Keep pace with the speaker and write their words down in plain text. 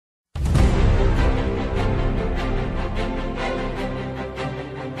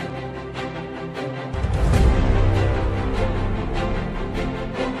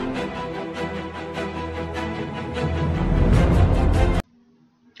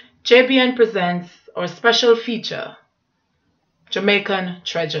JBN presents our special feature, Jamaican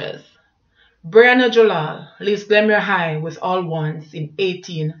Treasures. Breanna Julal leaves Glenmuir High with all ones in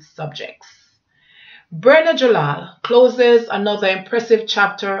 18 subjects. Breanna Julal closes another impressive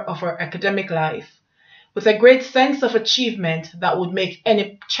chapter of her academic life with a great sense of achievement that would make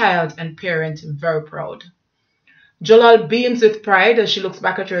any child and parent very proud. Julal beams with pride as she looks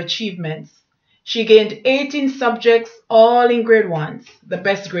back at her achievements. She gained 18 subjects, all in grade 1s, the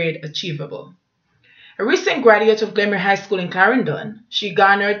best grade achievable. A recent graduate of Glenmuir High School in Clarendon, she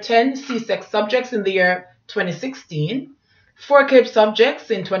garnered 10 CSEC subjects in the year 2016, 4 CAPE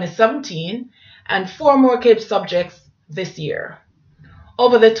subjects in 2017, and 4 more CAPE subjects this year.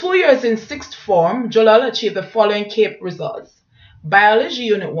 Over the 2 years in 6th form, Julal achieved the following CAPE results: Biology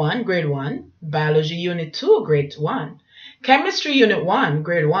Unit 1, Grade 1, Biology Unit 2, Grade 1, Chemistry Unit 1,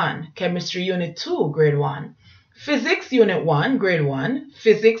 Grade 1, Chemistry Unit 2, Grade 1, Physics Unit 1, Grade 1,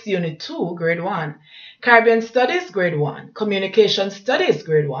 Physics Unit 2, Grade 1, Caribbean Studies, Grade 1, Communication Studies,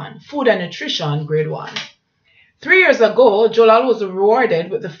 Grade 1, Food and Nutrition, Grade 1. 3 years ago, Julal was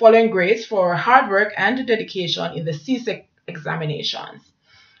rewarded with the following grades for her hard work and dedication in the CSEC examinations: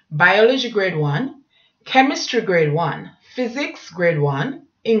 Biology Grade 1, Chemistry Grade 1, Physics Grade 1,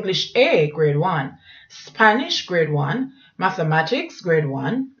 English A Grade 1, Spanish Grade 1, Mathematics Grade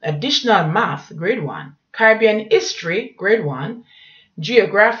 1, Additional Math Grade 1, Caribbean History Grade 1,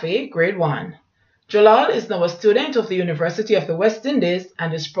 Geography Grade 1. Julal is now a student of the University of the West Indies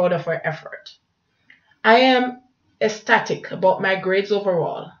and is proud of her effort. I am ecstatic about my grades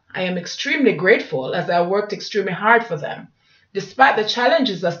overall. I am extremely grateful as I worked extremely hard for them, despite the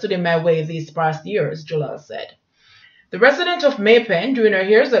challenges that stood in my way these past years, Julal said. The resident of Maypen during her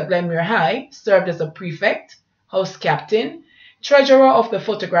years at Glenmuir High served as a prefect, house captain, treasurer of the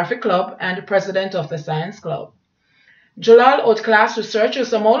photographic club, and president of the science club. Julal outclassed researchers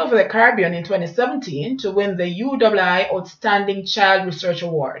from all over the Caribbean in 2017 to win the UII Outstanding Child Research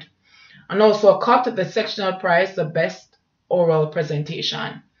Award, and also copped the sectional prize for Best Oral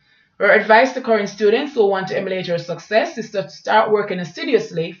Presentation. Her advice to current students who want to emulate her success is to start working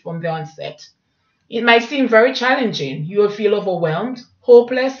assiduously from the onset. It might seem very challenging. You will feel overwhelmed,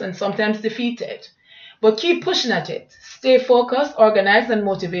 hopeless, and sometimes defeated. But keep pushing at it. Stay focused, organized, and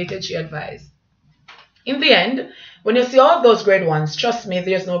motivated, she advised. In the end, when you see all those grade 1s, trust me,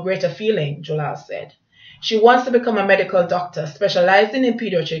 there's no greater feeling, Julal said. She wants to become a medical doctor specializing in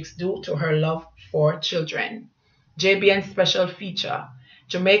pediatrics due to her love for children. JBN special feature,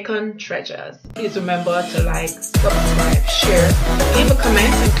 Jamaican Treasures. Please remember to like, subscribe, share, leave a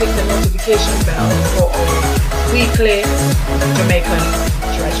comment, and click the notification bell for our weekly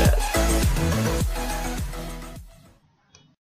Jamaican Treasures.